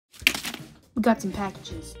we got some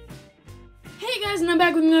packages. Hey guys, and I'm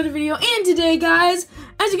back with another video, and today, guys,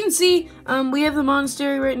 as you can see, we have the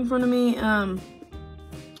monastery right in front of me.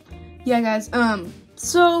 Yeah, guys,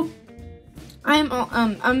 so I'm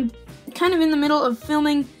kind of in the middle of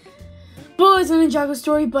filming Boaz and Ninjago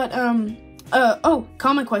story, but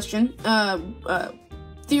comment question,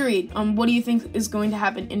 theory on what do you think is going to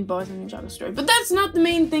happen in Boaz and Ninjago story. But that's not the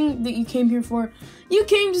main thing that you came here for. You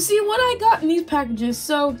came to see what I got in these packages,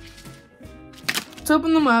 so let's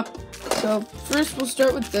open them up. So first we'll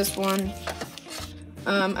start with this one.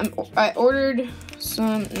 I ordered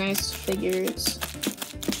some nice figures,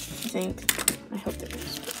 I hope there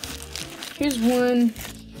is. Here's one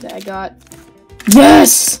that I got.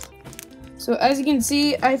 Yes! So as you can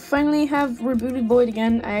see, I finally have rebooted Lloyd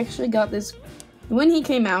again. I actually got this when he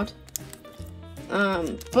came out,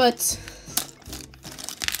 but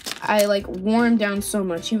I like wore him down so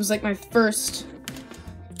much. He was like my first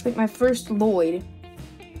Lloyd,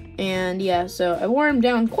 and yeah, so I wore him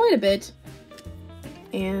down quite a bit,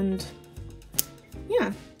 and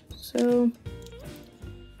yeah, so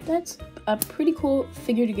that's a pretty cool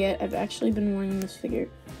figure to get. I've actually been wearing this figure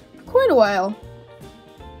for quite a while.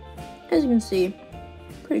 As you can see,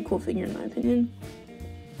 pretty cool figure in my opinion.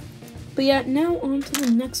 But yeah, now on to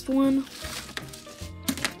the next one.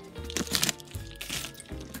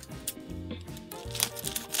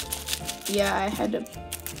 Yeah, I had to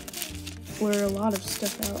wear a lot of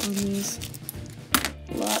stuff out on these.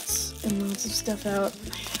 Lots and lots of stuff out.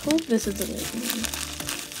 I hope this is the right one.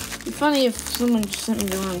 It'd be funny if someone just sent me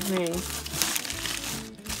the wrong thing.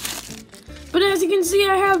 But as you can see,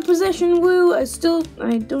 I have possession woo. I'm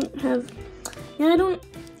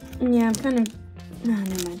kind of,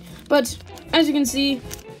 never mind. But as you can see,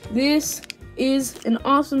 this is an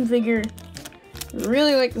awesome figure. I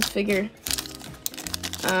really like this figure.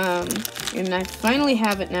 And I finally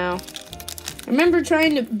have it now. I remember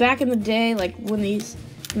trying to, back in the day, like when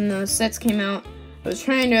the sets came out, I was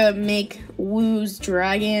trying to make Woo's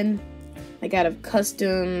dragon, like out of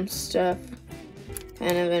custom stuff,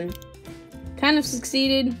 and kind of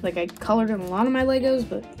succeeded. Like I colored in a lot of my Legos,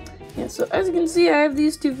 but yeah. So as you can see, I have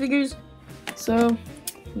these two figures. So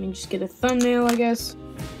let me just get a thumbnail, I guess.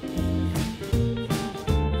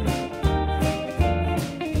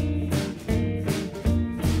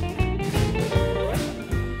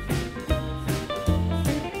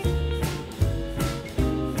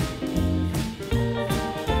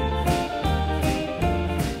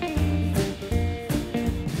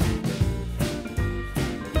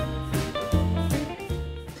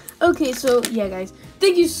 Okay, so yeah guys,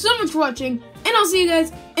 thank you so much for watching, and I'll see you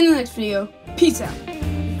guys in the next video. Peace out.